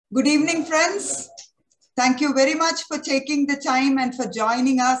Good evening, friends. Thank you very much for taking the time and for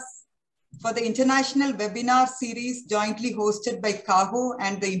joining us for the international webinar series jointly hosted by CAHO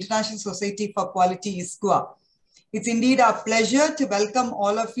and the International Society for CAHO-ISQua. It's indeed our pleasure to welcome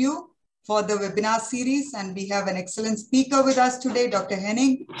all of you for the webinar series, and we have an excellent speaker with us today, Dr.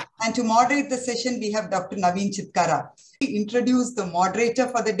 Henning, and to moderate the session, we have Dr. Naveen Chitkara. We introduce the moderator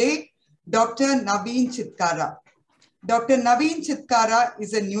for the day, Dr. Naveen Chitkara. Dr. Naveen Chitkara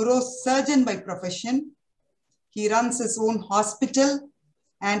is a neurosurgeon by profession. He runs his own hospital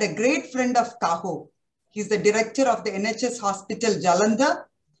and a great friend of CAHO. He's the director of the NHS Hospital Jalandhar.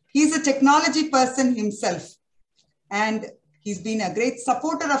 He's a technology person himself, and he's been a great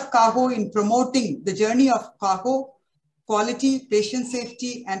supporter of CAHO in promoting the journey of CAHO, quality, patient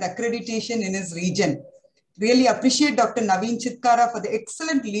safety, and accreditation in his region. Really appreciate Dr. Naveen Chitkara for the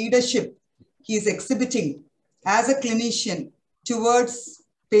excellent leadership he is exhibiting as a clinician towards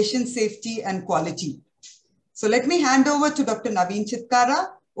patient safety and quality. So let me hand over to Dr. Naveen Chitkara.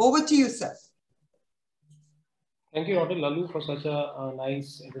 Over to you, sir. Thank you, Dr. Lalu, for such a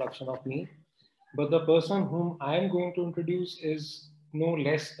nice introduction of me. But the person whom I am going to introduce is no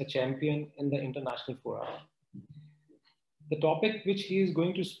less a champion in the international forum. The topic which he is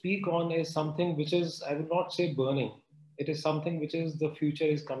going to speak on is something which is, I would not say burning. It is something which is the future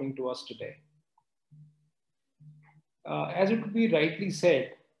is coming to us today. As it would be rightly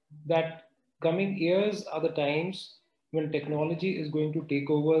said, that coming years are the times when technology is going to take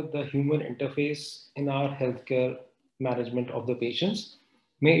over the human interface in our healthcare management of the patients.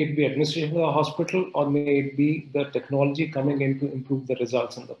 May it be administration of the hospital, or may it be the technology coming in to improve the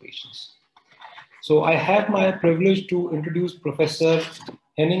results in the patients. So I have my privilege to introduce Professor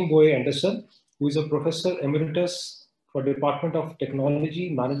Henning Boje Andersen, who is a Professor Emeritus for Department of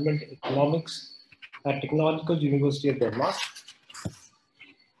Technology, Management, Economics at Technological University of Denmark.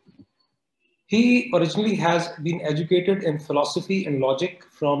 He originally has been educated in philosophy and logic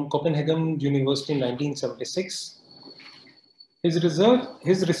from Copenhagen University in 1976. His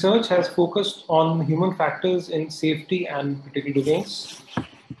research has focused on human factors in safety and critical domains.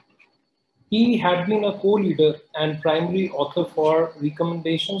 He had been a co-leader and primary author for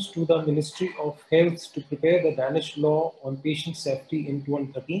recommendations to the Ministry of Health to prepare the Danish law on patient safety in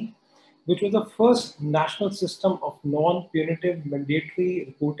 2013, which was the first national system of non-punitive mandatory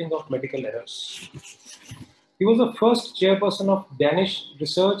reporting of medical errors. He was the first chairperson of Danish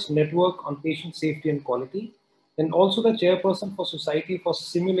Research Network on Patient Safety and Quality, and also the chairperson for Society for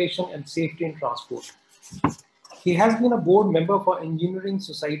Simulation and Safety in Transport. He has been a board member for Engineering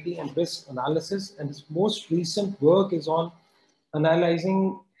Society and Risk Analysis, and his most recent work is on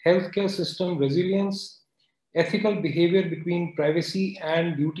analyzing healthcare system resilience, ethical behavior between privacy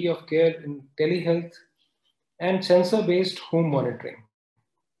and duty of care in telehealth, and sensor-based home monitoring,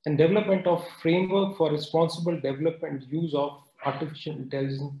 and development of framework for responsible development and use of artificial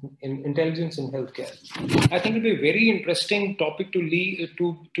intelligence in healthcare. I think it will be a very interesting topic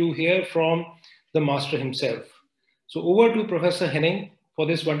to hear from the master himself. So over to Professor Henning for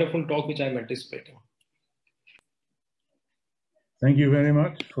this wonderful talk, which I'm anticipating. Thank you very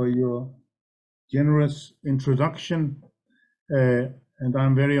much for your generous introduction, and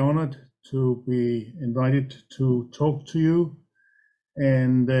I'm very honored to be invited to talk to you.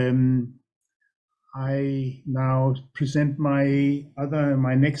 And I now present my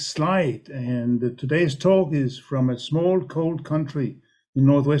next slide. And today's talk is from a small, cold country in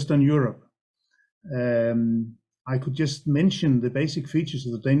northwestern Europe. I could just mention the basic features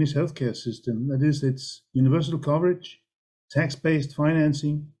of the Danish healthcare system. That is, it's universal coverage, tax-based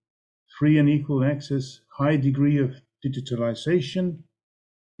financing, free and equal access, high degree of digitalization,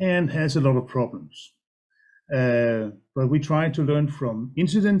 and has a lot of problems. But we try to learn from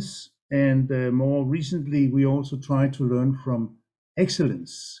incidents, and more recently, we also try to learn from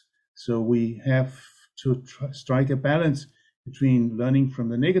excellence. So we have to strike a balance between learning from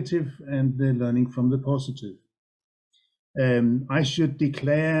the negative and learning from the positive. I should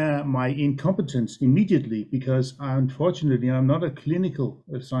declare my incompetence immediately, because unfortunately I'm not a clinical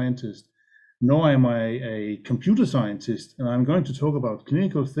scientist, nor am I a computer scientist, and I'm going to talk about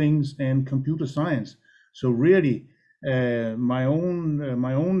clinical things and computer science. So really, my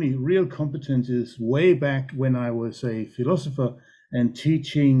only real competence is way back when I was a philosopher and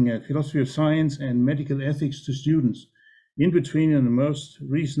teaching philosophy of science and medical ethics to students. In between, in the most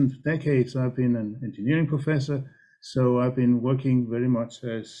recent decades, I've been an engineering professor. So I've been working very much,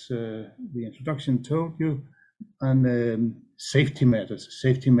 as the introduction told you, on safety matters,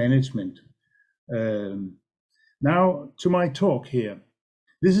 safety management. Now to my talk here.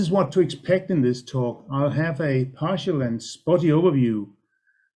 This is what to expect in this talk. I'll have a partial and spotty overview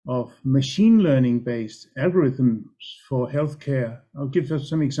of machine learning based algorithms for healthcare. I'll give us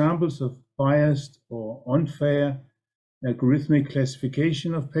some examples of biased or unfair algorithmic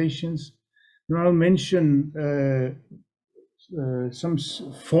classification of patients. And I'll mention some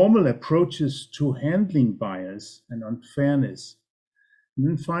formal approaches to handling bias and unfairness. And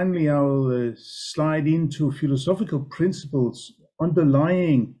then finally, I'll slide into philosophical principles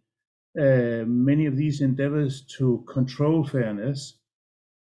underlying many of these endeavors to control fairness.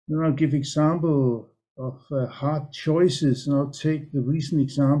 Then I'll give example of hard choices, and I'll take the recent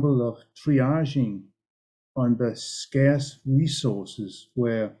example of triaging under scarce resources,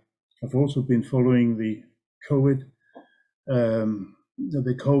 where I've also been following the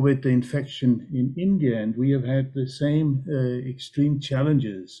COVID infection in India, and we have had the same extreme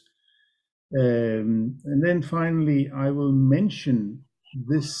challenges. And then finally, I will mention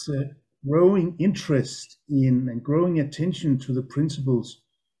this growing interest in and growing attention to the principles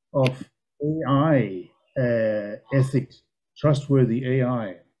of AI ethics, trustworthy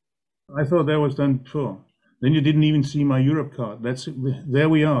AI. I thought that was done before. Then you didn't even see my Europe card. There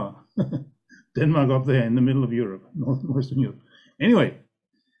we are. Denmark up there in the middle of Europe, Northwestern Europe. Anyway,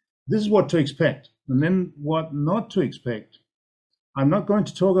 this is what to expect. And then what not to expect. I'm not going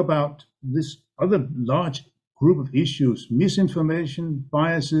to talk about this other large group of issues, misinformation,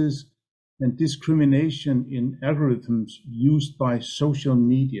 biases, and discrimination in algorithms used by social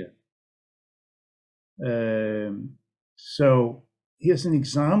media. So here's an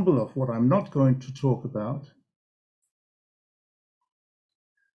example of what I'm not going to talk about.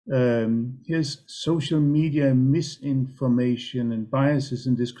 Here's social media misinformation and biases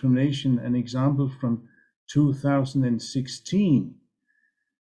and discrimination, an example from 2016,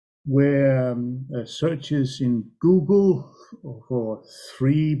 where searches in Google for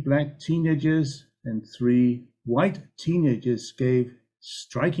 3 black teenagers and 3 white teenagers gave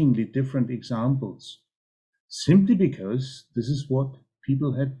strikingly different examples, simply because this is what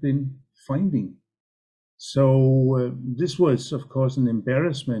people had been finding. So this was, of course, an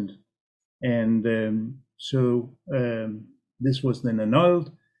embarrassment, and this was then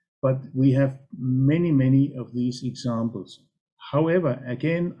annulled, but we have many of these examples. However,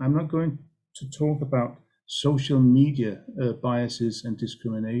 again, I'm not going to talk about social media biases and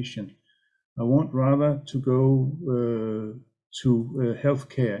discrimination. I want rather to go to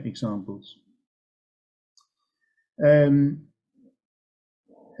healthcare examples.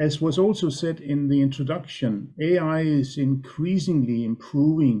 As was also said in the introduction, AI is increasingly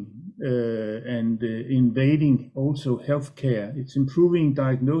improving and invading also healthcare. It's improving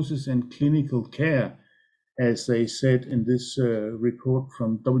diagnosis and clinical care, as they said in this report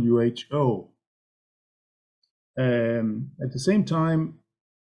from WHO. At the same time,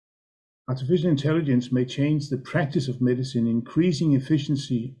 artificial intelligence may change the practice of medicine, increasing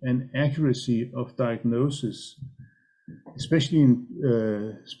efficiency and accuracy of diagnosis, especially in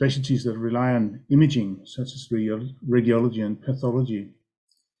specialties that rely on imaging, such as radiology and pathology.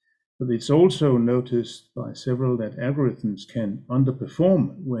 But it's also noticed by several that algorithms can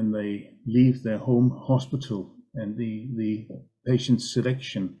underperform when they leave their home hospital and the patient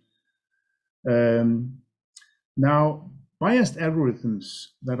selection. Now, biased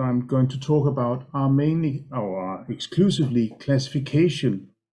algorithms that I'm going to talk about are mainly or are exclusively classification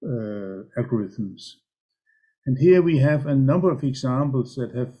algorithms. And here we have a number of examples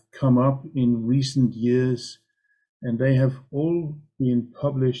that have come up in recent years, and they have all been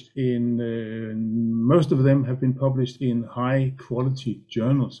published in, most of them have been published in high quality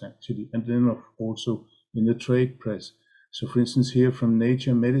journals actually, and then also in the trade press. So for instance, here from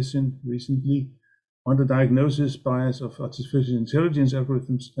Nature Medicine recently, underdiagnosis bias of artificial intelligence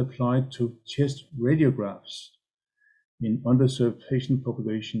algorithms applied to chest radiographs in underserved patient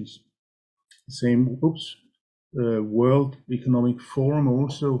populations. The same, World Economic Forum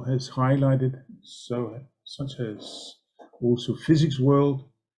also has highlighted, such as also Physics World.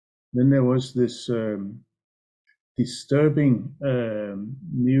 Then there was this disturbing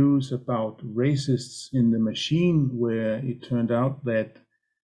news about racists in the machine, where it turned out that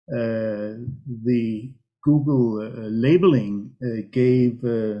the Google labeling gave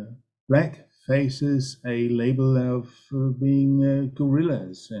black faces a label of being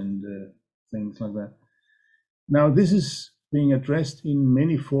gorillas and things like that. Now, this is being addressed in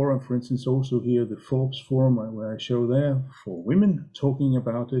many fora, for instance, also here, the Forbes forum, where I show there, for women talking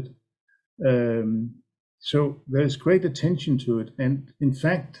about it. So there's great attention to it. And in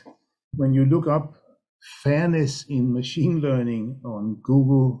fact, when you look up fairness in machine learning on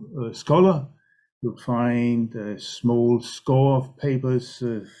Google Scholar, you'll find a small score of papers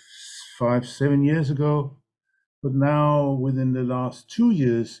 5-7 years ago. but now within the last 2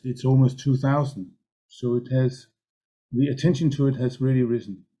 years, it's almost 2,000. So it has, the attention to it has really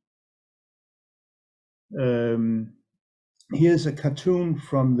risen. Here's a cartoon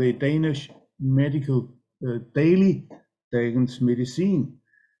from the Danish medical daily Dagens Medicin,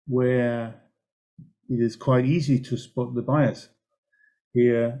 where it is quite easy to spot the bias.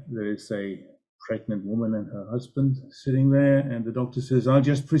 Here there is a pregnant woman and her husband sitting there, and the doctor says, "I'll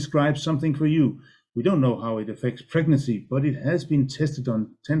just prescribe something for you. We don't know how it affects pregnancy, but it has been tested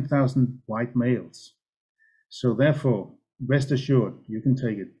on 10,000 white males. So therefore, rest assured, you can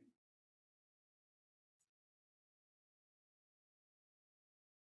take it."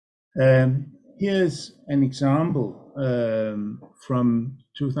 Here's an example from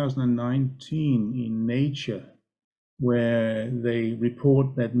 2019 in Nature, where they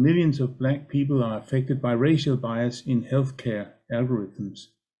report that millions of Black people are affected by racial bias in healthcare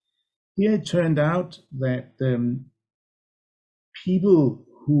algorithms. Here it turned out that people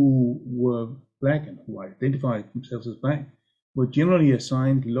who were Black and who identified themselves as Black were generally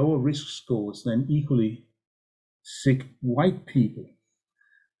assigned lower risk scores than equally sick white people.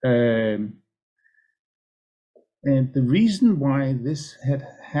 And the reason why this had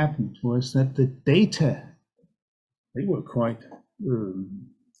happened was that the data, they were quite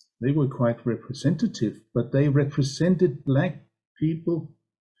representative, but they represented Black people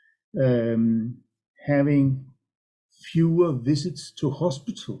having fewer visits to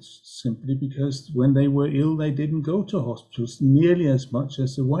hospitals, simply because when they were ill, they didn't go to hospitals nearly as much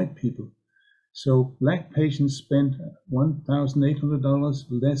as the white people. So Black patients spent $1,800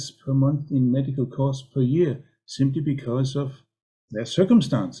 less per month in medical costs per year, simply because of their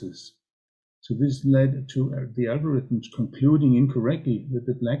circumstances. So this led to the algorithms concluding incorrectly that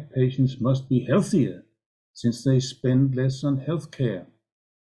the Black patients must be healthier since they spend less on healthcare.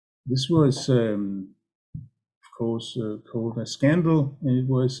 This was, of course, called a scandal, and it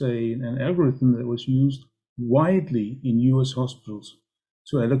was an algorithm that was used widely in US hospitals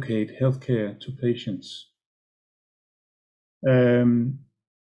to allocate healthcare to patients.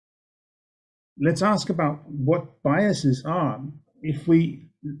 Let's ask about what biases are.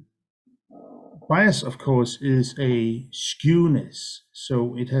 Bias, of course, is a skewness.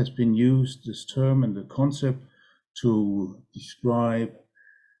 So it has been used, this term and the concept, to describe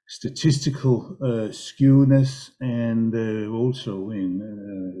statistical skewness and also in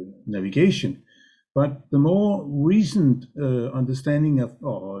navigation. But the more recent understanding of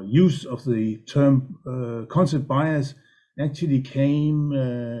or use of the term concept bias actually came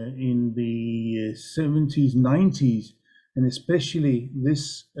in the 70s, 90s, and especially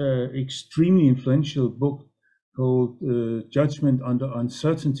this extremely influential book called Judgment Under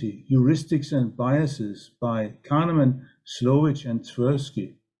Uncertainty, Heuristics and Biases by Kahneman, Slovich, and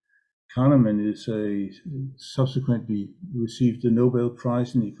Tversky. Kahneman is subsequently received the Nobel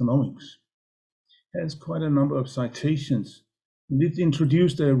Prize in Economics. Has quite a number of citations, and it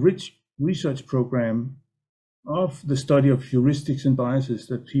introduced a rich research program of the study of heuristics and biases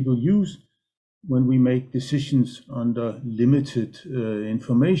that people use when we make decisions under limited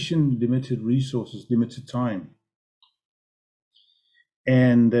information, limited resources, limited time.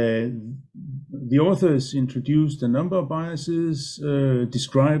 And the authors introduced a number of biases,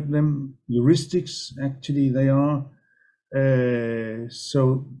 described them. Heuristics, actually, they are.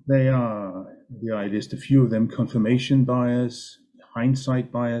 So they are, I list a few of them: confirmation bias,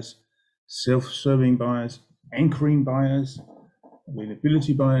 hindsight bias, self-serving bias, anchoring bias,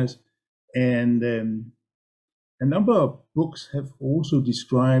 availability bias, and a number of books have also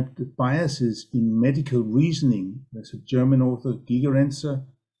described the biases in medical reasoning. There's a German author, Gigerenzer,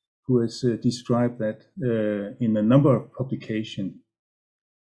 who has described that in a number of publications.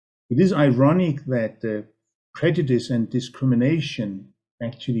 It is ironic that prejudice and discrimination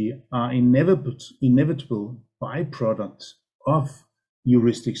actually are inevitable byproducts of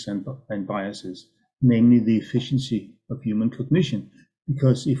heuristics and biases, namely the efficiency of human cognition.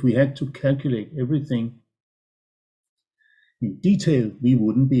 Because if we had to calculate everything in detail, we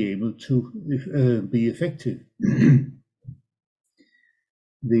wouldn't be able to be effective.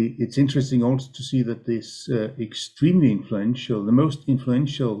 It's interesting also to see that this extremely influential, the most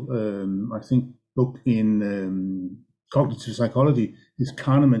influential, I think, book in cognitive psychology is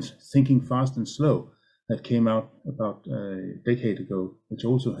Kahneman's Thinking Fast and Slow, that came out about a decade ago, which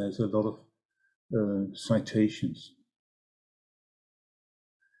also has a lot of citations.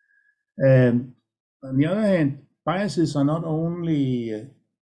 On the other hand, biases are not only,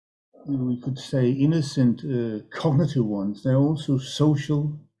 we could say, innocent cognitive ones, they're also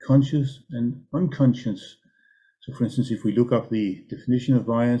social, conscious, and unconscious. So for instance, if we look up the definition of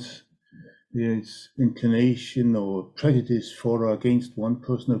bias, there is inclination or prejudice for or against one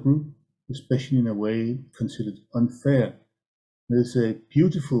person or group, especially in a way considered unfair. There's a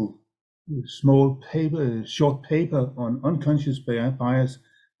beautiful small paper, short paper on unconscious bias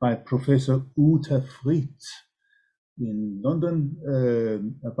by Professor Uta Fritz in London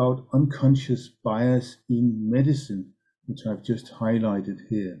about unconscious bias in medicine, which I've just highlighted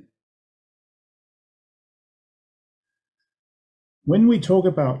here. When we talk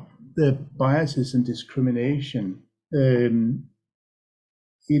about the biases and discrimination, it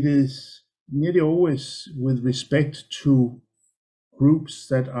is nearly always with respect to groups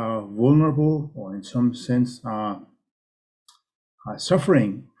that are vulnerable or in some sense are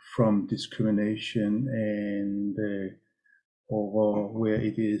suffering from discrimination, and or where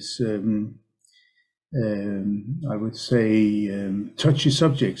it is I would say touchy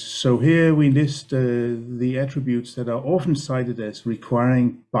subjects. So here we list the attributes that are often cited as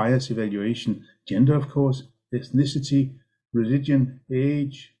requiring bias evaluation: gender, of course, ethnicity, religion,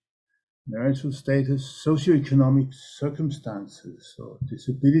 age, marital status, socioeconomic circumstances, or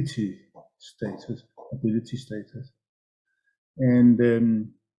disability status, ability status.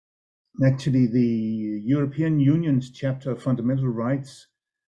 And actually the European Union's chapter of fundamental rights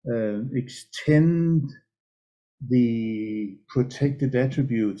extend the protected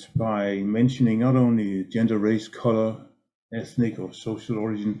attributes by mentioning not only gender, race, color, ethnic or social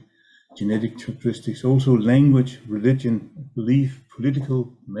origin, genetic characteristics, also language, religion, belief,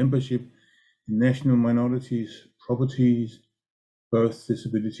 political membership, national minorities, properties, birth,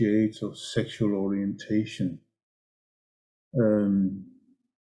 disability, age, or sexual orientation.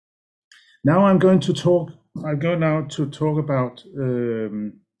 Now I'm going to talk about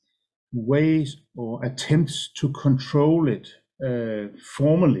ways or attempts to control it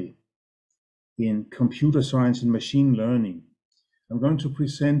formally in computer science and machine learning. I'm going to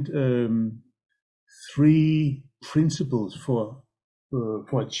present 3 principles for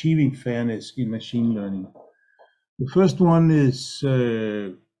achieving fairness in machine learning. The first one is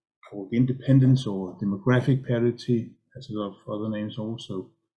called independence or demographic parity, has a lot of other names also.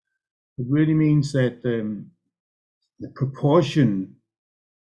 It really means that the proportion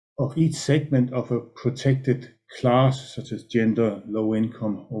of each segment of a protected class, such as gender, low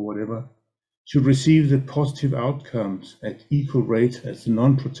income, or whatever, should receive the positive outcomes at equal rate as the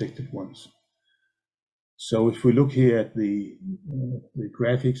non-protected ones. So if we look here at the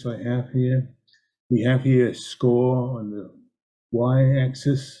graphics I have here, we have here a score on the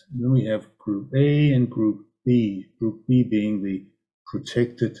y-axis, then we have group A and group B being the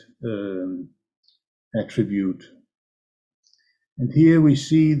protected attribute. And here we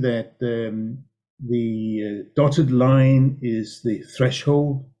see that the dotted line is the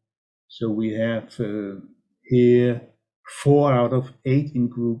threshold. So we have here 4 out of 8 in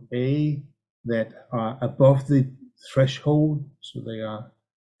group A that are above the threshold, so they are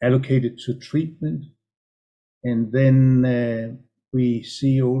allocated to treatment. And then we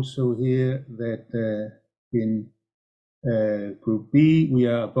see also here that in group B we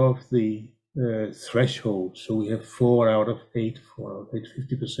are above the threshold, so we have 4 out of 8,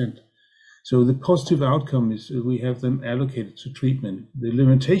 50%. So the positive outcome is we have them allocated to treatment. The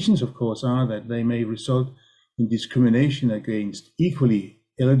limitations, of course, are that they may result in discrimination against equally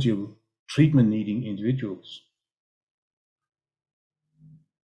eligible treatment-needing individuals.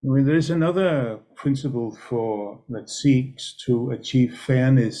 Well, there is another principle that seeks to achieve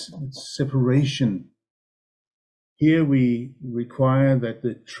fairness, it's separation. Here we require that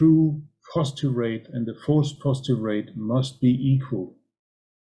the true positive rate and the false positive rate must be equal.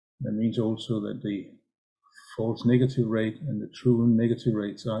 That means also that the false negative rate and the true negative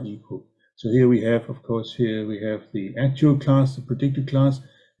rates are equal. So here we have, of course, here we have the actual class, the predicted class,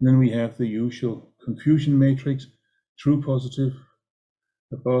 and then we have the usual confusion matrix: true positive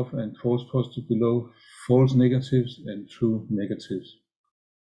above and false positive below, false negatives and true negatives.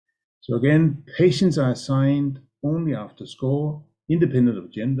 So again, patients are assigned only after score, independent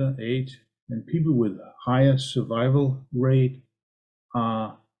of gender, age, and people with a higher survival rate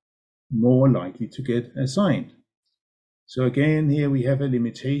are more likely to get assigned. So again, here we have a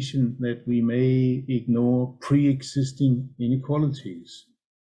limitation that we may ignore pre-existing inequalities.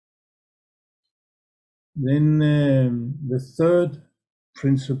 Then the third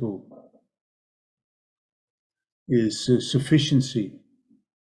principle is sufficiency.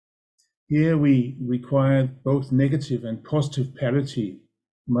 Here we require both negative and positive parity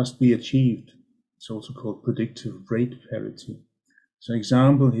must be achieved. It's also called predictive rate parity. So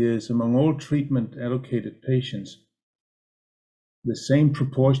example here is among all treatment allocated patients, the same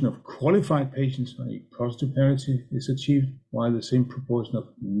proportion of qualified patients, i.e. positive parity, is achieved, while the same proportion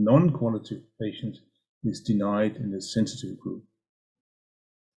of non-qualified patients is denied in the sensitive group.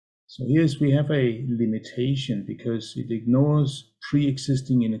 So here's we have a limitation because it ignores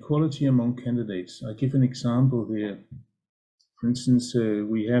pre-existing inequality among candidates. I give an example here. For instance,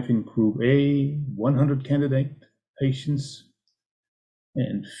 we have in Group A 100 candidate patients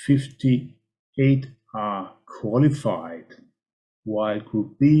and 58 are qualified, while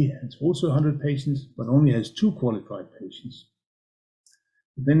Group B has also 100 patients but only has 2 qualified patients.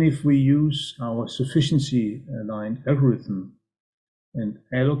 Then if we use our sufficiency aligned algorithm and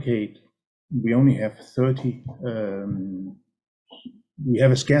allocate, we only have 30, we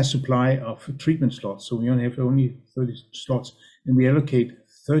have a scarce supply of treatment slots, so we only have 30 slots, and we allocate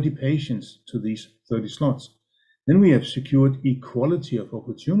 30 patients to these 30 slots. Then we have secured equality of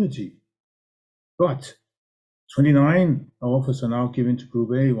opportunity, but 29 offers are now given to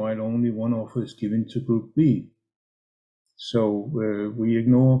Group A, while only 1 offer is given to Group B. So we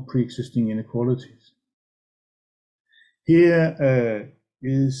ignore pre-existing inequalities. Here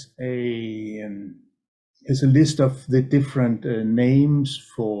is a list of the different names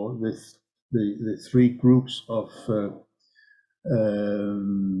for the 3 groups of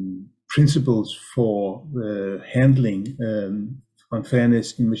principles for handling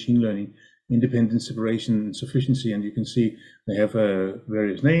unfairness in machine learning, independent separation, and sufficiency. And you can see they have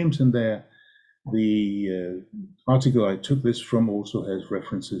various names, and there. The article I took this from also has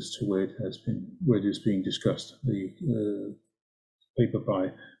references to where it is being discussed. The paper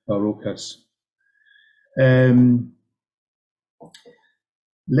by Barokas.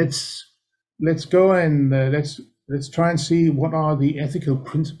 Let's go and let's try and see what are the ethical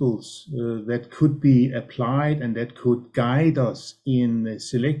principles that could be applied and that could guide us in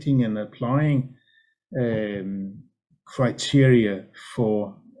selecting and applying criteria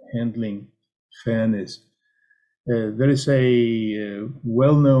for handling fairness. There is a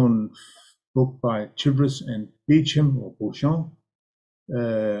well-known book by Childress and Beecham or Beauchamp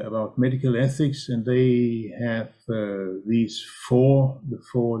about medical ethics, and they have the 4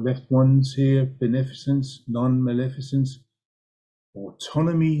 left ones here: beneficence, non-maleficence,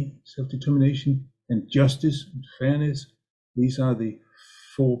 autonomy, self-determination, and justice and fairness. These are the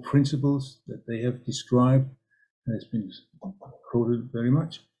 4 principles that they have described, and it's been quoted very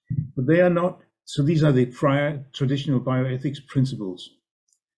much. But they are not, so these are the prior traditional bioethics principles.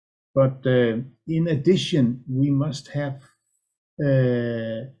 But in addition, we must have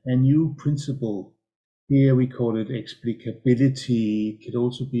a new principle. Here we call it explicability. It could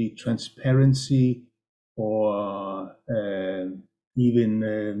also be transparency, or even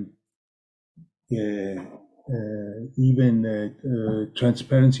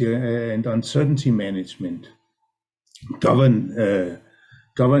transparency and uncertainty management.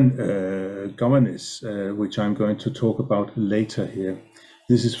 Governance, which I'm going to talk about later here.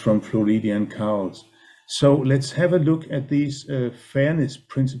 This is from Floridi and Cowles. So let's have a look at these fairness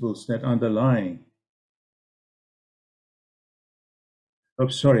principles that underlie. Oh,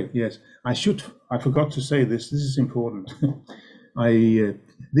 sorry. Yes, I forgot to say this. This is important.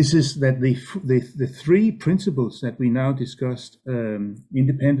 This is that the 3 principles that we now discussed: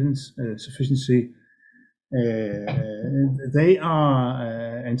 independence, sufficiency, they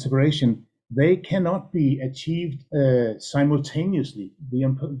are and separation. They cannot be achieved simultaneously.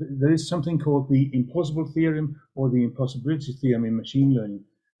 There is something called the impossible theorem or the impossibility theorem in machine learning.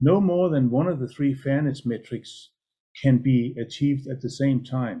 No more than one of the 3 fairness metrics can be achieved at the same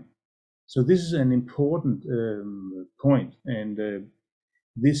time. So this is an important point, and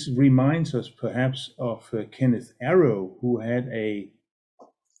this reminds us perhaps of Kenneth Arrow, who had a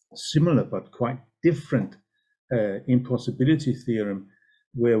similar but quite different impossibility theorem,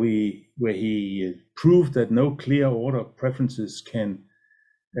 where he proved that no clear order of preferences can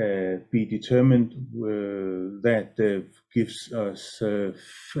be determined that gives us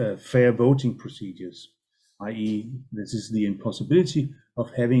fair voting procedures, i.e. this is the impossibility of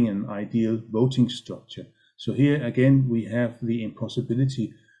having an ideal voting structure. So here again we have the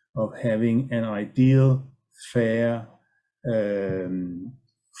impossibility of having an ideal, fair,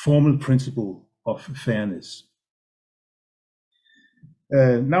 formal principle of fairness.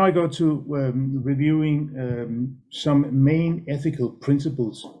 Now I go to reviewing some main ethical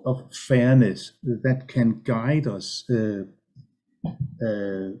principles of fairness that can guide us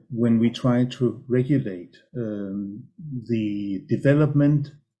when we try to regulate the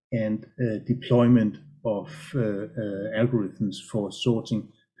development and deployment of algorithms for sorting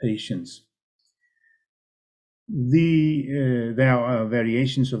patients. There are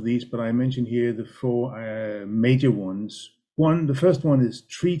variations of these, but I mentioned here the 4 major ones. The first one is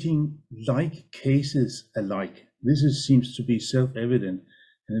treating like cases alike. This seems to be self-evident,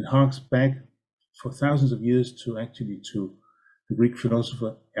 and it harks back for thousands of years to the Greek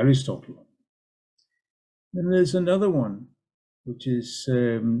philosopher Aristotle. And there's another one, which is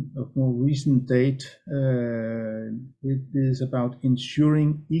of more recent date. It is about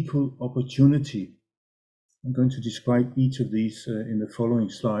ensuring equal opportunity. I'm going to describe each of these in the following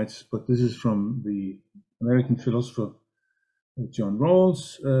slides, but this is from the American philosopher John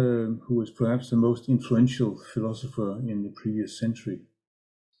Rawls, who was perhaps the most influential philosopher in the previous century,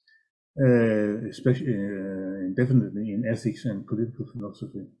 especially definitely in ethics and political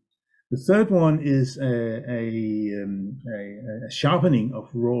philosophy. The third one is a sharpening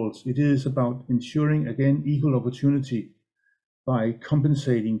of Rawls. It is about ensuring, again, equal opportunity by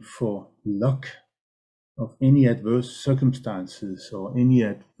compensating for luck of any adverse circumstances or any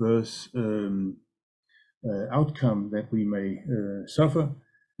adverse outcome that we may suffer,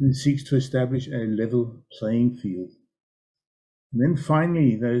 and it seeks to establish a level playing field. And then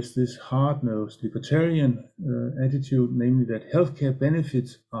finally, there is this hard-nosed libertarian attitude, namely that healthcare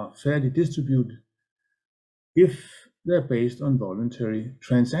benefits are fairly distributed if they're based on voluntary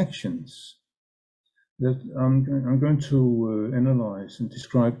transactions. That I'm going to analyze and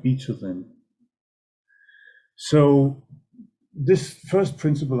describe each of them. So this first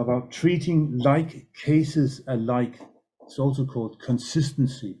principle about treating like cases alike is also called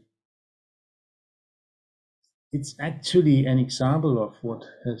consistency. It's actually an example of what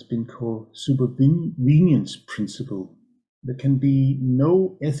has been called supervenience principle. There can be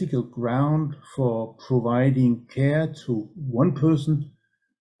no ethical ground for providing care to one person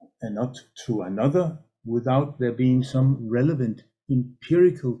and not to another without there being some relevant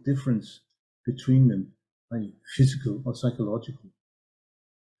empirical difference between them, like physical or psychological.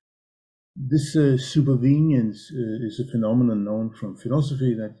 This supervenience is a phenomenon known from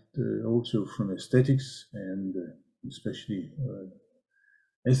philosophy, that also from aesthetics and especially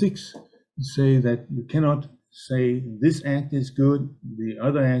ethics, say that you cannot say this act is good, the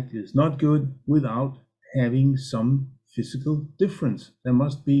other act is not good, without having some physical difference. There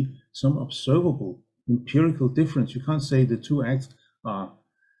must be some observable empirical difference. You can't say the two acts are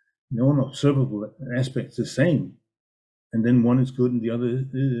non-observable aspects the same, and then one is good and the other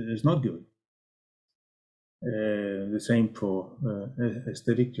is not good. The same for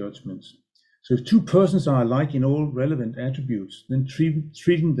aesthetic judgments. So if two persons are alike in all relevant attributes, then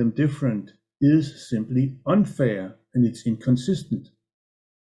treating them different is simply unfair and it's inconsistent.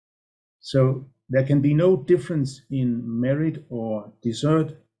 So there can be no difference in merit or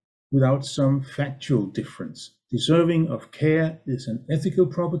desert without some factual difference. Deserving of care is an ethical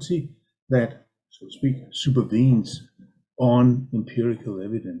property that, so to speak, supervenes on empirical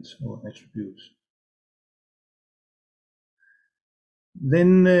evidence or attributes.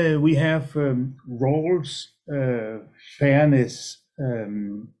 Then we have Rawls' fairness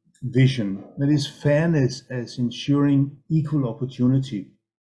vision. That is, fairness as ensuring equal opportunity.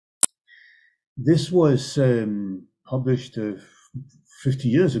 This was published 50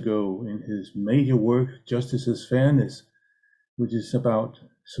 years ago in his major work, Justice as Fairness, which is about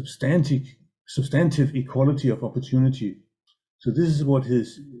substantive equality of opportunity. So this is what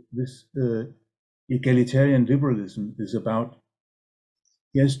this egalitarian liberalism is about.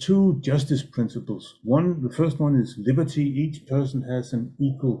 He has two justice principles. The first one is liberty. Each person has an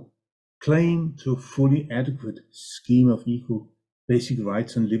equal claim to a fully adequate scheme of equal basic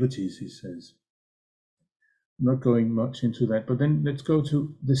rights and liberties, he says. I'm not going much into that, but then let's go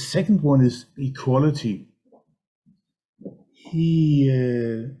to the second one, is equality. He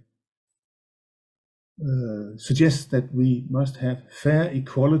suggests that we must have fair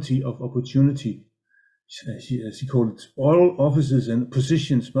equality of opportunity. As he called it, all offices and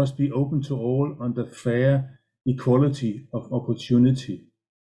positions must be open to all under fair equality of opportunity.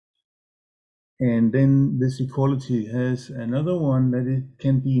 And then this equality has another one, that it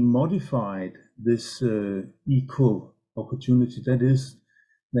can be modified, this equal opportunity. That is,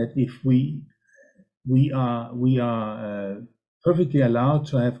 that if we are perfectly allowed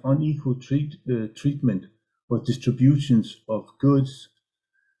to have unequal treatment or distributions of goods,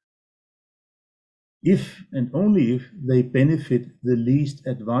 if and only if they benefit the least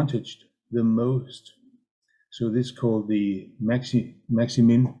advantaged the most. So this is called the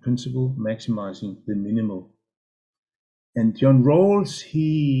maximin principle, maximizing the minimal. And John Rawls,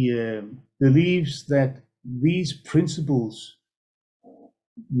 he believes that these principles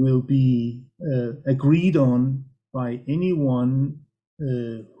will be agreed on by anyone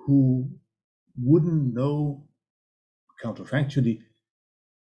who wouldn't know counterfactually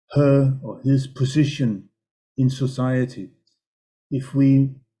her or his position in society. if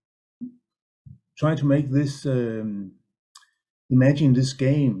we try to make this, imagine this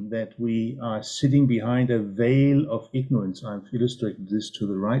game that we are sitting behind a veil of ignorance. I've illustrated this to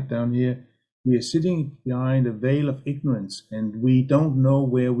the right down here. We are sitting behind a veil of ignorance, and we don't know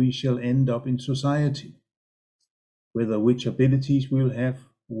where we shall end up in society, whether which abilities we'll have,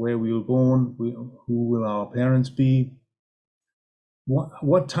 where we were born, who will our parents be.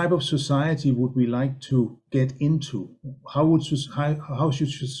 What type of society would we like to get into? How should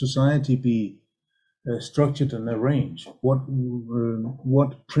society be structured and arranged?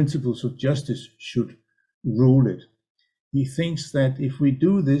 What principles of justice should rule it? He thinks that if we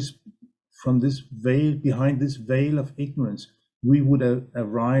do this from this veil, behind this veil of ignorance, we would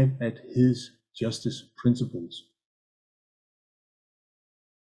arrive at his justice principles.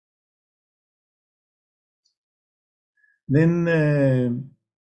 Then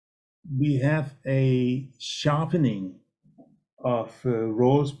we have a sharpening of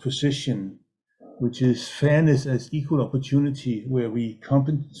Rawls' position, which is fairness as equal opportunity, where we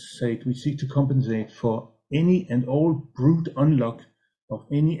seek to compensate for any and all brute unluck of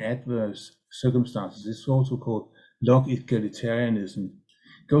any adverse circumstances. This is also called log egalitarianism.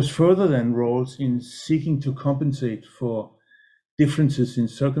 It goes further than Rawls in seeking to compensate for differences in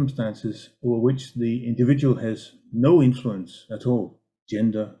circumstances over which the individual has no influence at all: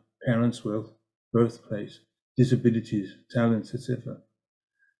 gender, parents' wealth, birthplace, disabilities, talents, etc.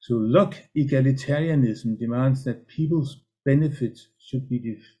 So log egalitarianism demands that people's benefits should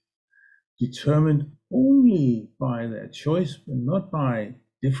be determined only by their choice, but not by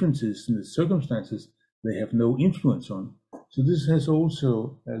differences in the circumstances they have no influence on. So this has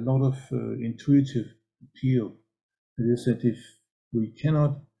also a lot of intuitive appeal. It is that if we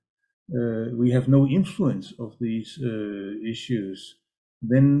cannot, we have no influence of these issues,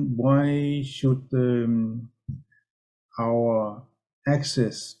 then why should our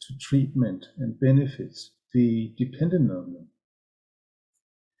access to treatment and benefits be dependent on them?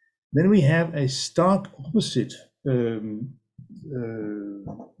 Then we have a stark opposite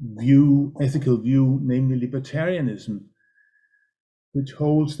ethical view, namely libertarianism, which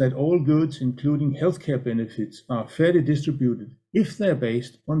holds that all goods, including healthcare benefits, are fairly distributed if they're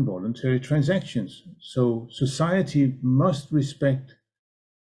based on voluntary transactions. So society must respect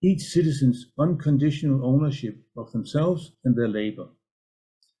each citizen's unconditional ownership of themselves and their labor.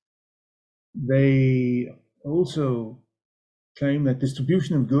 They also claim that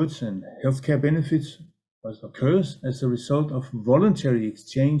distribution of goods and healthcare benefits occurs as a result of voluntary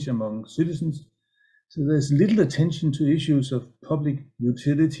exchange among citizens. So there's little attention to issues of public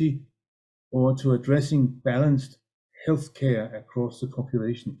utility or to addressing balanced healthcare across the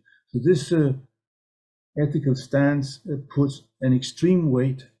population. So this ethical stance puts an extreme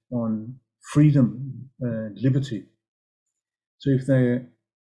weight on freedom and liberty. So if there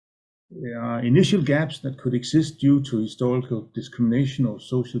are initial gaps that could exist due to historical discrimination or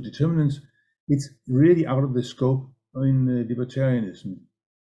social determinants, it's really out of the scope in libertarianism.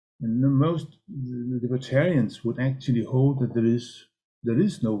 And most libertarians would actually hold that there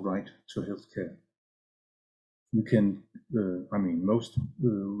is no right to healthcare. You can, most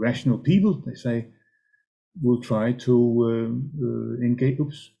rational people, they say, will try to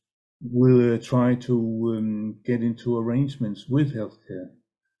engage. Will try to get into arrangements with healthcare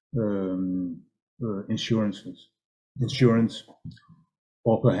insurance,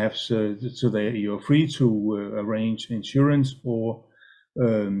 or perhaps so that you're free to arrange insurance or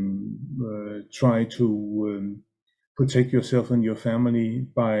try to protect yourself and your family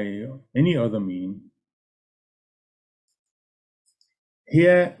by any other means.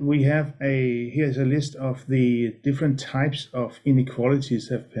 Here we have here's a list of the different types of inequalities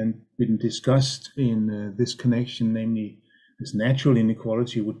that have been discussed in this connection, namely this natural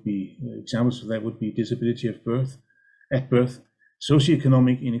inequality would be, examples of that would be disability at birth,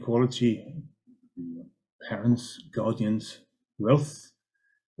 socioeconomic inequality, parents, guardians, wealth,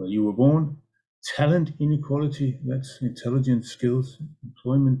 where you were born, talent inequality, that's intelligence, skills,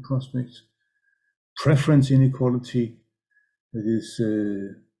 employment prospects, preference inequality, that is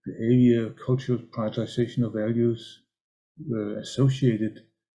behavior, cultural prioritization of values associated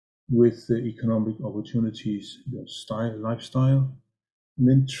with economic opportunities, lifestyle, and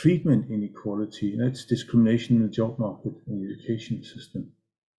then treatment inequality, that's discrimination in the job market and education system.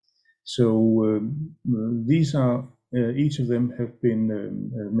 So these are, each of them have been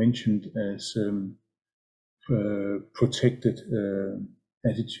mentioned as protected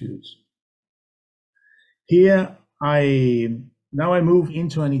attitudes. Here now I move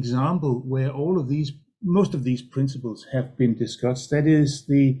into an example where most of these principles have been discussed. That is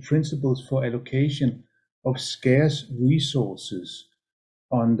the principles for allocation of scarce resources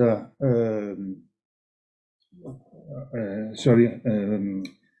under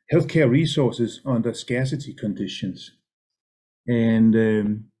healthcare resources under scarcity conditions.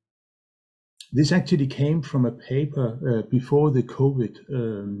 And this actually came from a paper before the COVID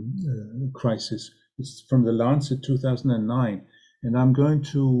crisis. It's from the Lancet 2009. And I'm going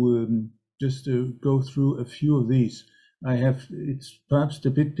to just go through a few of these. It's perhaps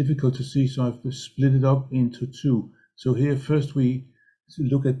a bit difficult to see, so I've split it up into two. So here first we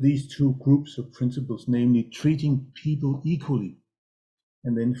look at these two groups of principles, namely treating people equally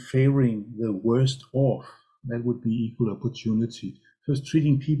and then favoring the worst off. That would be equal opportunity. First,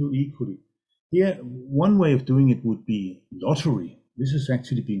 treating people equally. Here, one way of doing it would be lottery. This has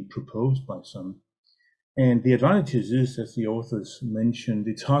actually been proposed by some. And the advantages is, as the authors mentioned,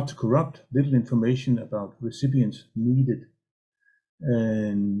 it's hard to corrupt, little information about recipients needed,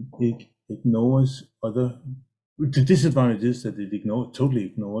 and it ignores other. The disadvantage is that it totally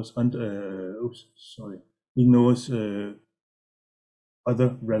ignores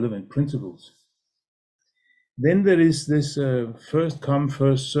other relevant principles. Then there is this first come,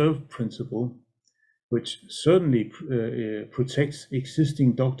 first served principle, which certainly protects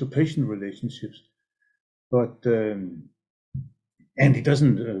existing doctor-patient relationships, but and it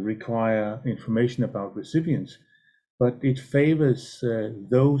doesn't require information about recipients, but it favors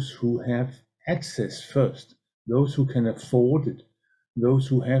those who have access first, those who can afford it, those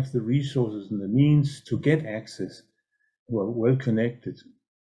who have the resources and the means to get access, well connected.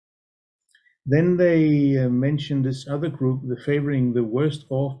 Then they mention this other group, the favoring the worst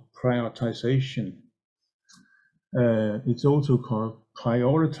off prioritization. It's also called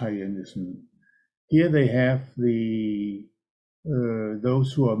prioritarianism. Here they have those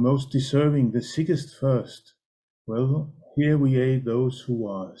who are most deserving, the sickest first. Well, here we aid those who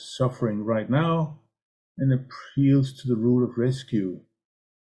are suffering right now and appeals to the rule of rescue.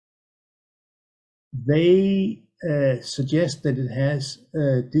 They suggest that it has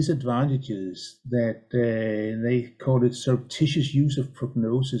disadvantages, that they call it surreptitious use of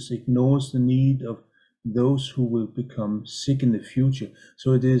prognosis, ignores the need of those who will become sick in the future.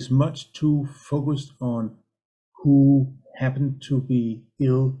 So it is much too focused on who happen to be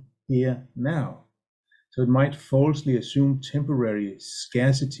ill here now. So it might falsely assume temporary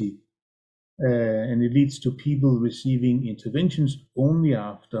scarcity, and it leads to people receiving interventions only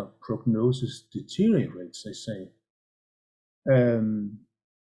after prognosis deteriorates, they say.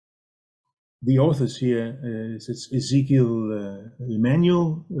 The authors here is Ezekiel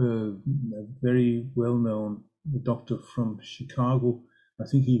Emanuel, a very well-known doctor from Chicago. I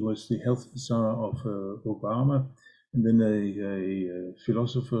think he was the health czar of Obama, and then a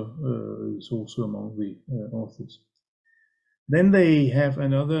philosopher is also among the authors. Then they have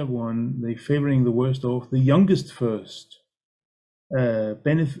another one, they favoring the worst off, the youngest first.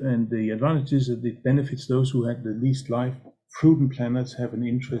 And the advantage is that it benefits those who had the least life. Prudent planners have an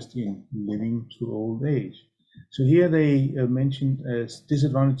interest in living to old age. So here they mentioned as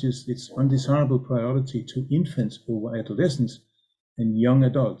disadvantages, it's undesirable priority to infants over adolescents and young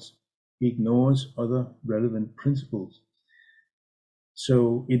adults. It ignores other relevant principles.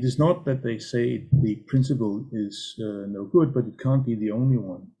 So it is not that they say the principle is no good, but it can't be the only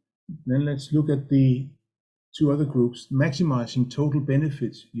one. Then let's look at the two other groups, maximizing total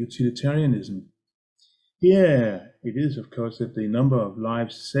benefits, utilitarianism. Here it is, of course, that the number of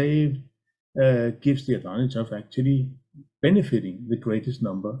lives saved gives the advantage of actually benefiting the greatest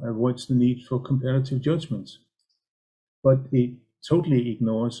number, avoids the need for comparative judgments. But it totally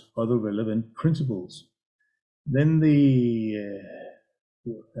ignores other relevant principles. Then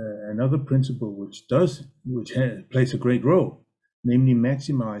another principle which plays a great role, namely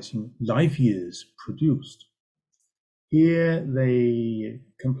maximizing life years produced. Here they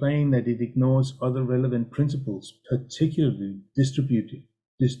complain that it ignores other relevant principles, particularly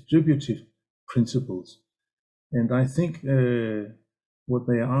distributive principles. And I think what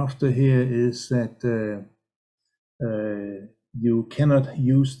they are after here is that you cannot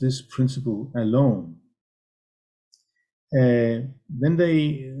use this principle alone. Then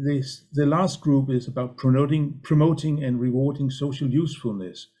the last group is about promoting and rewarding social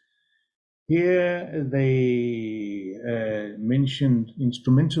usefulness. Here they mentioned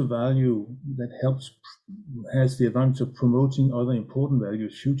instrumental value that has the advantage of promoting other important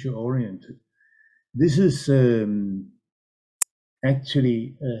values, future-oriented. This is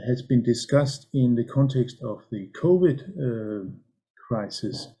actually has been discussed in the context of the COVID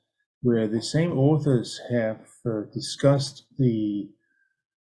crisis, where the same authors have discussed the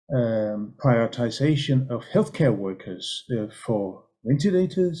prioritization of healthcare workers for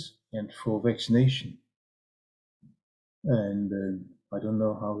ventilators and for vaccination. And I don't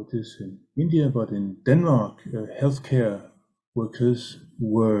know how it is in India, but in Denmark, healthcare workers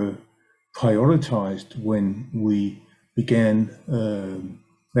were prioritized when we began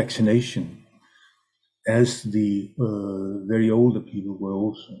vaccination, as the very older people were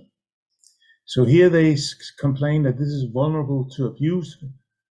also. So here they complain that this is vulnerable to abuse,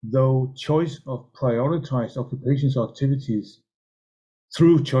 though choice of prioritized occupations or activities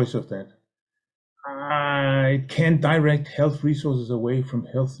through choice of that. It can direct health resources away from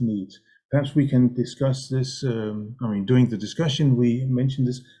health needs. Perhaps we can discuss this. During the discussion, we mentioned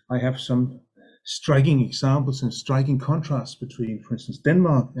this. I have some striking examples and striking contrasts between, for instance,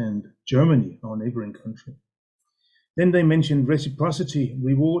 Denmark and Germany, our neighboring country. Then they mentioned reciprocity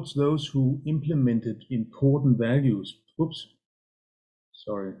rewards those who implemented important values.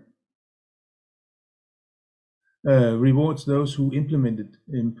 Rewards those who implemented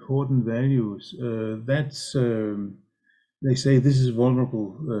important values. They say this is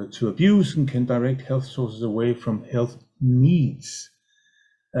vulnerable to abuse and can direct health sources away from health needs.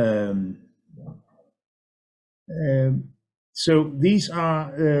 So these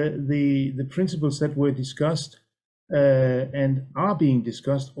are the principles that were discussed and are being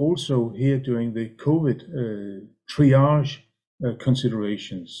discussed also here during the COVID triage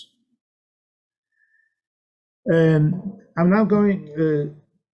considerations. I'm now going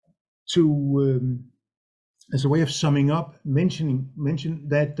to, as a way of summing up, mention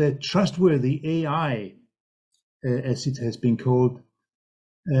that trustworthy AI, as it has been called,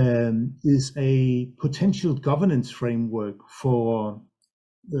 is a potential governance framework for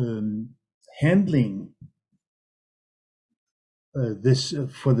handling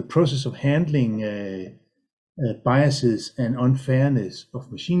for the process of handling biases and unfairness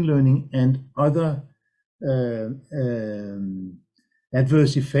of machine learning and other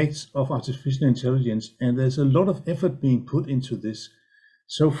adverse effects of artificial intelligence. And there's a lot of effort being put into this.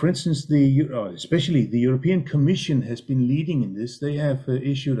 So, for instance, especially the European Commission has been leading in this. They have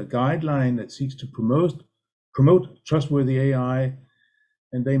issued a guideline that seeks to promote trustworthy AI,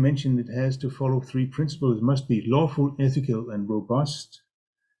 and they mentioned it has to follow 3 principles. It must be lawful, ethical, and robust.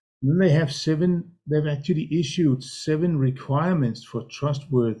 And then they have they've actually issued 7 requirements for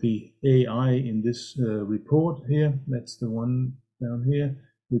trustworthy AI in this report here. That's the one down here,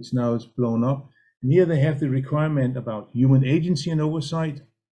 which now is blown up. And here they have the requirement about human agency and oversight,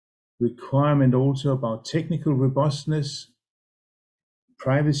 requirement also about technical robustness,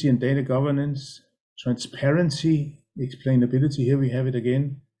 privacy and data governance, transparency, explainability, here we have it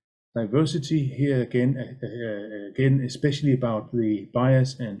again, diversity, here again, especially about the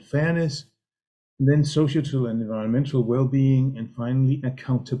bias and fairness, and then social and environmental well-being, and finally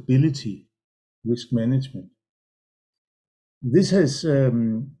accountability, risk management. This has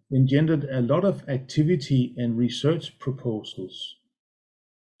engendered a lot of activity and research proposals.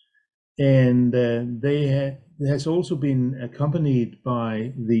 And it has also been accompanied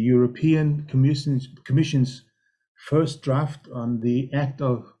by the European Commission's first draft on the Act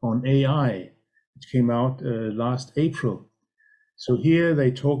on AI, which came out last April. So here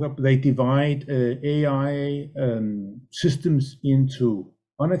they divide AI systems into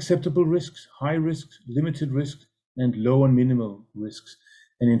unacceptable risks, high risks, limited risks, and low and minimal risks.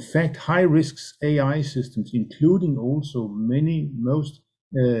 And in fact, high risks AI systems, including also most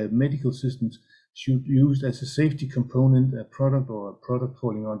medical systems, should be used as a safety component, a product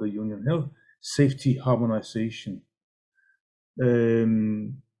falling under Union Health, safety harmonization.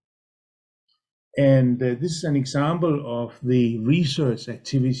 And this is an example of the research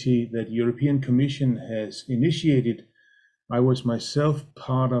activity that the European Commission has initiated. I was myself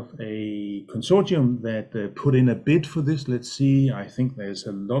part of a consortium that put in a bid for this. Let's see, I think there's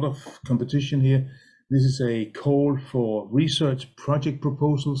a lot of competition here. This is a call for research project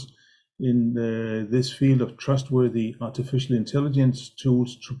proposals in this field of trustworthy artificial intelligence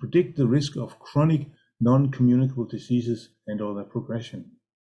tools to predict the risk of chronic non-communicable diseases and or their progression.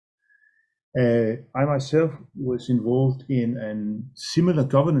 I myself was involved in a similar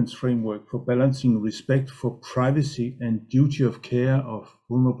governance framework for balancing respect for privacy and duty of care of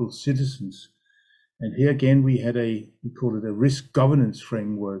vulnerable citizens. And here again, we call it a risk governance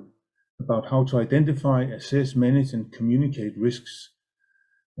framework about how to identify, assess, manage, and communicate risks,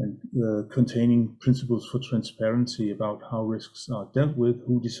 and containing principles for transparency about how risks are dealt with,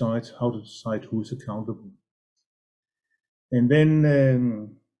 who decides, how to decide who is accountable. And then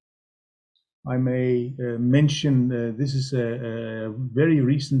I may mention this is a very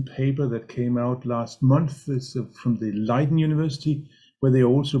recent paper that came out last month. It's from the Leiden University, where they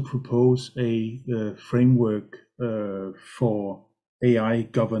also propose a framework for AI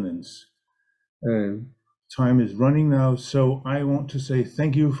governance. time is running now, so I want to say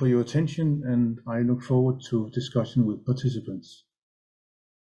thank you for your attention, and I look forward to discussion with participants.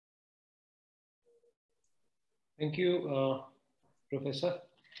 Thank you, Professor.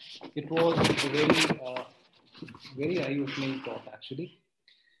 It was a very eye-opening talk, actually.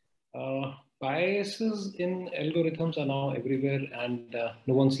 Biases in algorithms are now everywhere, and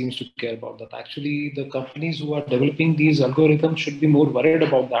no one seems to care about that. Actually, the companies who are developing these algorithms should be more worried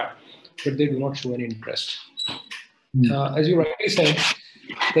about that, but they do not show any interest. As you rightly said,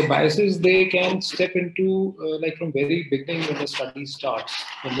 the biases, they can step into like from very beginning when the study starts,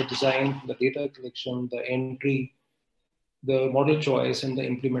 from the design, the data collection, the entry, the model choice, and the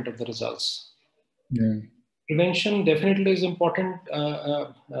implement of the results. Yeah. Prevention definitely is important.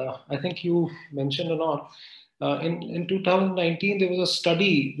 I think you mentioned a lot. In 2019, there was a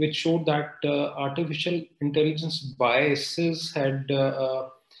study which showed that artificial intelligence biases had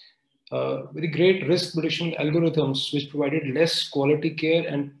very great risk prediction algorithms which provided less quality care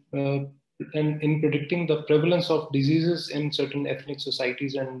and in predicting the prevalence of diseases in certain ethnic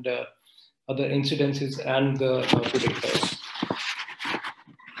societies and other incidences and the predictors.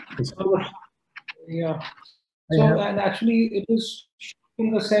 Yeah. So, and actually it is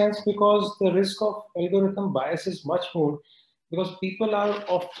in the sense because the risk of algorithm bias is much more because people are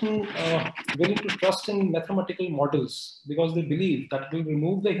often willing to trust in mathematical models because they believe that will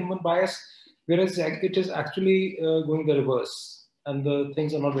remove the human bias, whereas it is actually going the reverse and the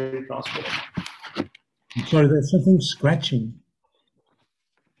things are not very transparent. I'm sorry, there's something scratching.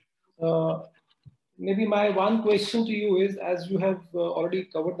 Maybe my one question to you is, as you have already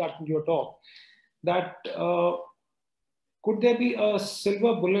covered that in your talk, that could there be a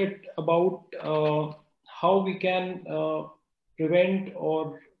silver bullet about how we can prevent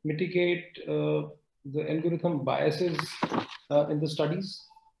or mitigate the algorithm biases in the studies?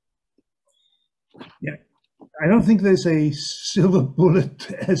 Yeah, I don't think there's a silver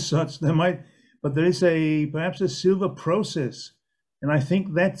bullet as such. There might, but there is perhaps a silver process, and I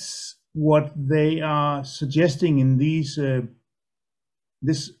think that's what they are suggesting in these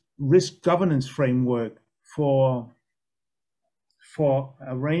this risk governance framework for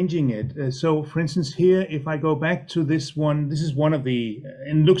arranging it. So, for instance, here, if I go back to this one, this is one of the,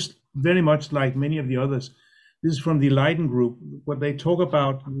 and looks very much like many of the others. This is from the Leiden group. What they talk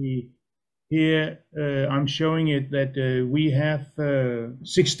about here, I'm showing it that we have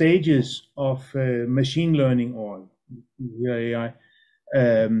 6 stages of machine learning or AI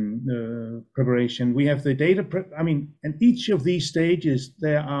preparation. We have the data, and each of these stages,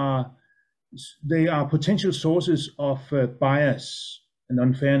 they are potential sources of bias and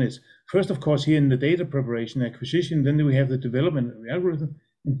unfairness. First, of course, here in the data preparation acquisition, then we have the development of the algorithm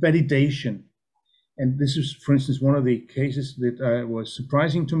and validation. And this is, for instance, one of the cases that was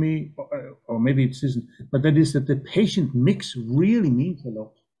surprising to me, or maybe it isn't, but that is that the patient mix really means a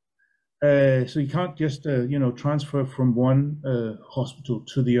lot. So you can't just transfer from one hospital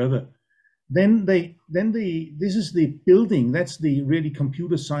to the other. Then this is the building. That's the really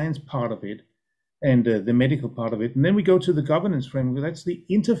computer science part of it, and the medical part of it. And then we go to the governance framework. That's the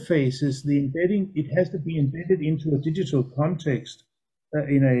interfaces, the embedding. It has to be embedded into a digital context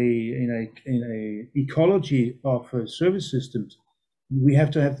in a ecology of service systems. We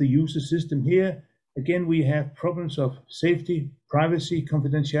have to have the user system here. Again, we have problems of safety, privacy,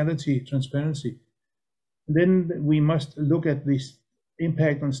 confidentiality, transparency. And then we must look at this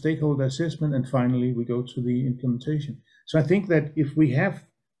impact on stakeholder assessment, and finally we go to the implementation. So I think that if we have,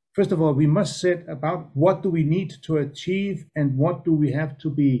 first of all, we must set about what do we need to achieve and what do we have to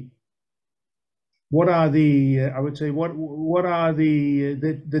be, what are the, I would say, what are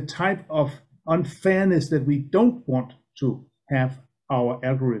the type of unfairness that we don't want to have our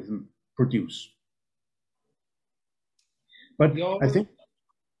algorithm produce. But I think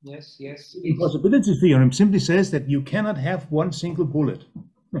yes. the impossibility theorem simply says that you cannot have one single bullet.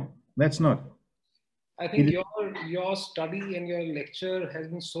 No, that's not. I think your study and your lecture has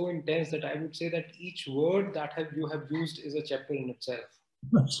been so intense that I would say that each word that you have used is a chapter in itself.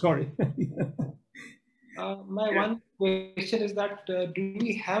 I'm sorry. My one question is that do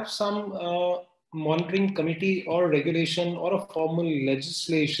we have some monitoring committee or regulation or a formal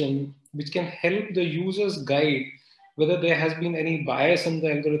legislation which can help the users guide whether there has been any bias in the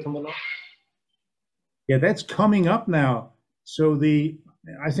algorithm or not? Yeah, that's coming up now. So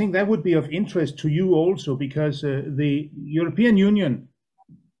I think that would be of interest to you also, because the European Union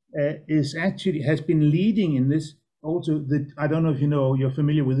has been leading in this. Also, I don't know if you're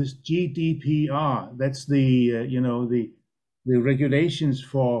familiar with this GDPR. That's the the regulations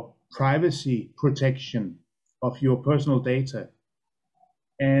for privacy protection of your personal data,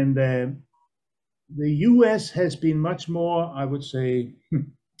 and the US has been much more, I would say,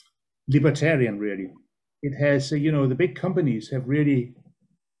 libertarian, really. It has, you know, the big companies have really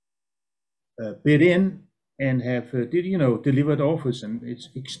bid in and have, delivered offers, and it's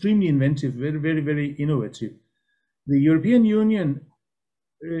extremely inventive, very, very, very innovative. The European Union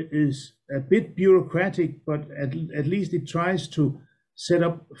is a bit bureaucratic, but at least it tries to set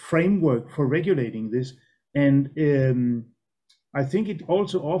up framework for regulating this. And I think it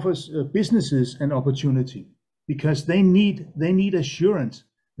also offers businesses an opportunity, because they need assurance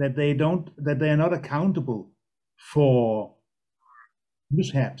that they are not accountable for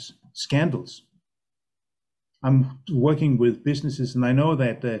mishaps, scandals. I'm working with businesses, and I know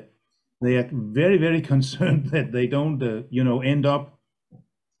that they are very, very concerned that they don't, end up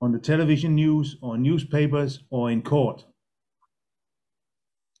on the television news or newspapers or in court.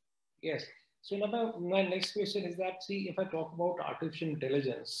 Yes. So now my next question is that, see, if I talk about artificial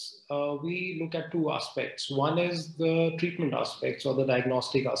intelligence, we look at two aspects. One is the treatment aspects or the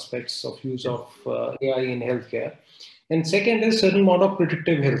diagnostic aspects of use of AI in healthcare. And second is certain amount of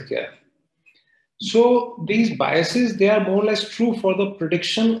predictive healthcare. So these biases, they are more or less true for the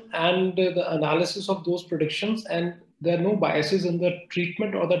prediction and the analysis of those predictions, and there are no biases in the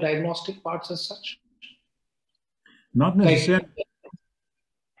treatment or the diagnostic parts as such? Not necessarily.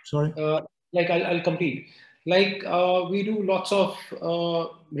 Sorry? I'll complete. We do lots of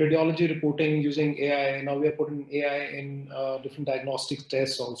radiology reporting using AI. Now we are putting AI in different diagnostic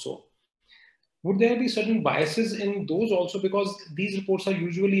tests also. Would there be certain biases in those also? Because these reports are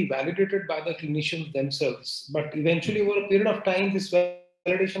usually validated by the clinicians themselves, but eventually over a period of time, this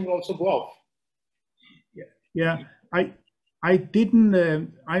validation will also go off. Yeah. I didn't,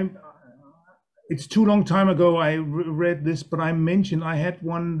 it's too long time ago I read this, but I mentioned I had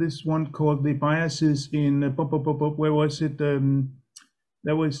this one called the biases in, where was it?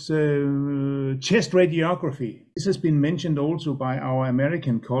 That was chest radiography. This has been mentioned also by our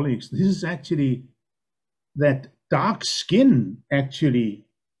American colleagues. This is actually that dark skin actually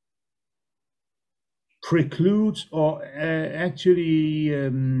precludes or actually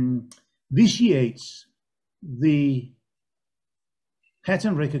vitiates the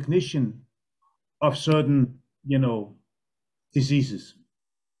pattern recognition of certain, diseases.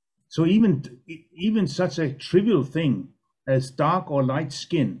 So even such a trivial thing as dark or light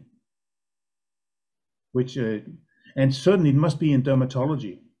skin, which and certainly it must be in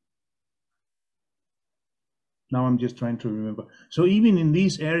dermatology. Now I'm just trying to remember. So even in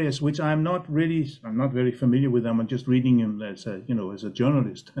these areas, which I'm not very familiar with them, I'm just reading them as a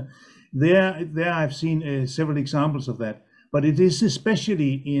journalist. There I've seen several examples of that. But it is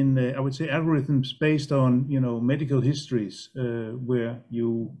especially in, I would say, algorithms based on, medical histories, where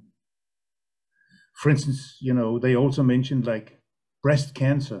you, for instance, they also mentioned like breast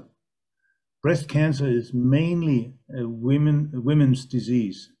cancer. Breast cancer is mainly a women's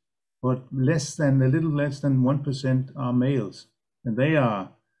disease, but a little less than 1% are males, and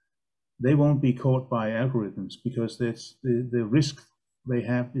they won't be caught by algorithms because that's the risk they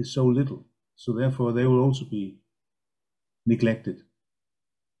have is so little. So therefore, they will also be neglected.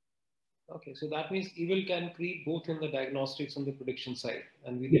 Okay, so that means evil can creep both in the diagnostics and the prediction side,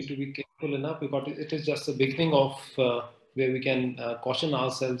 and we need to be careful enough because it is just the beginning of where we can caution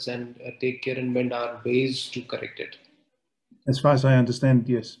ourselves and take care and bend our ways to correct it. As far as I understand,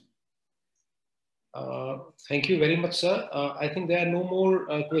 yes. Thank you very much, sir. I think there are no more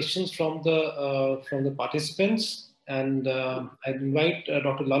questions from the participants, and I invite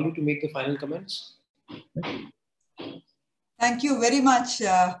Dr. Lalu to make the final comments. Thank you very much,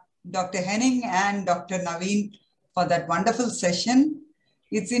 Dr. Henning and Dr. Naveen, for that wonderful session.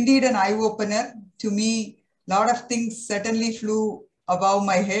 It's indeed an eye-opener. To me, a lot of things certainly flew above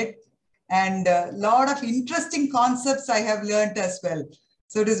my head, and a lot of interesting concepts I have learned as well.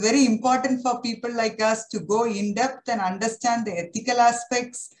 So it is very important for people like us to go in depth and understand the ethical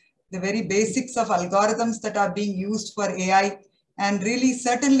aspects, the very basics of algorithms that are being used for AI. And really,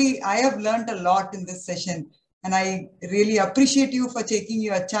 certainly, I have learned a lot in this session. And I really appreciate you for taking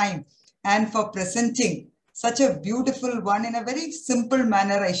your time and for presenting such a beautiful one in a very simple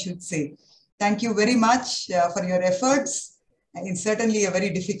manner, I should say. Thank you very much for your efforts. It's certainly a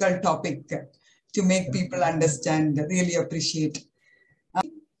very difficult topic to make people understand. Really appreciate.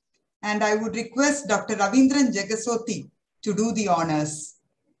 And I would request Dr. Ravindran Jagasoti to do the honors.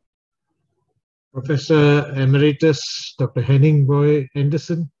 Professor Emeritus Dr. Henning Boje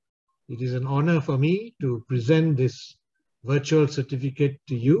Andersen, it is an honor for me to present this virtual certificate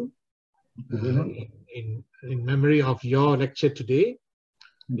to you in memory of your lecture today.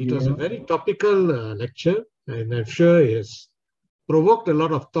 It was a very topical lecture, and I'm sure it has provoked a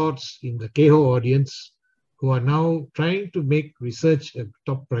lot of thoughts in the CAHO audience, who are now trying to make research a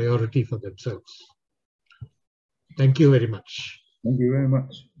top priority for themselves. Thank you very much. Thank you very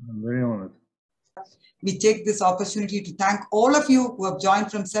much. I'm very honored. We take this opportunity to thank all of you who have joined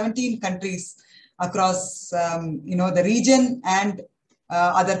from 17 countries across the region and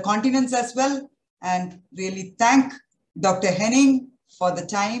other continents as well. And really thank Dr. Henning for the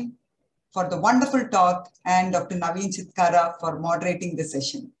time, for the wonderful talk, and Dr. Naveen Chitkara for moderating the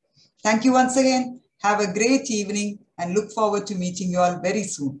session. Thank you once again. Have a great evening and look forward to meeting you all very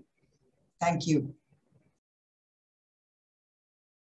soon. Thank you.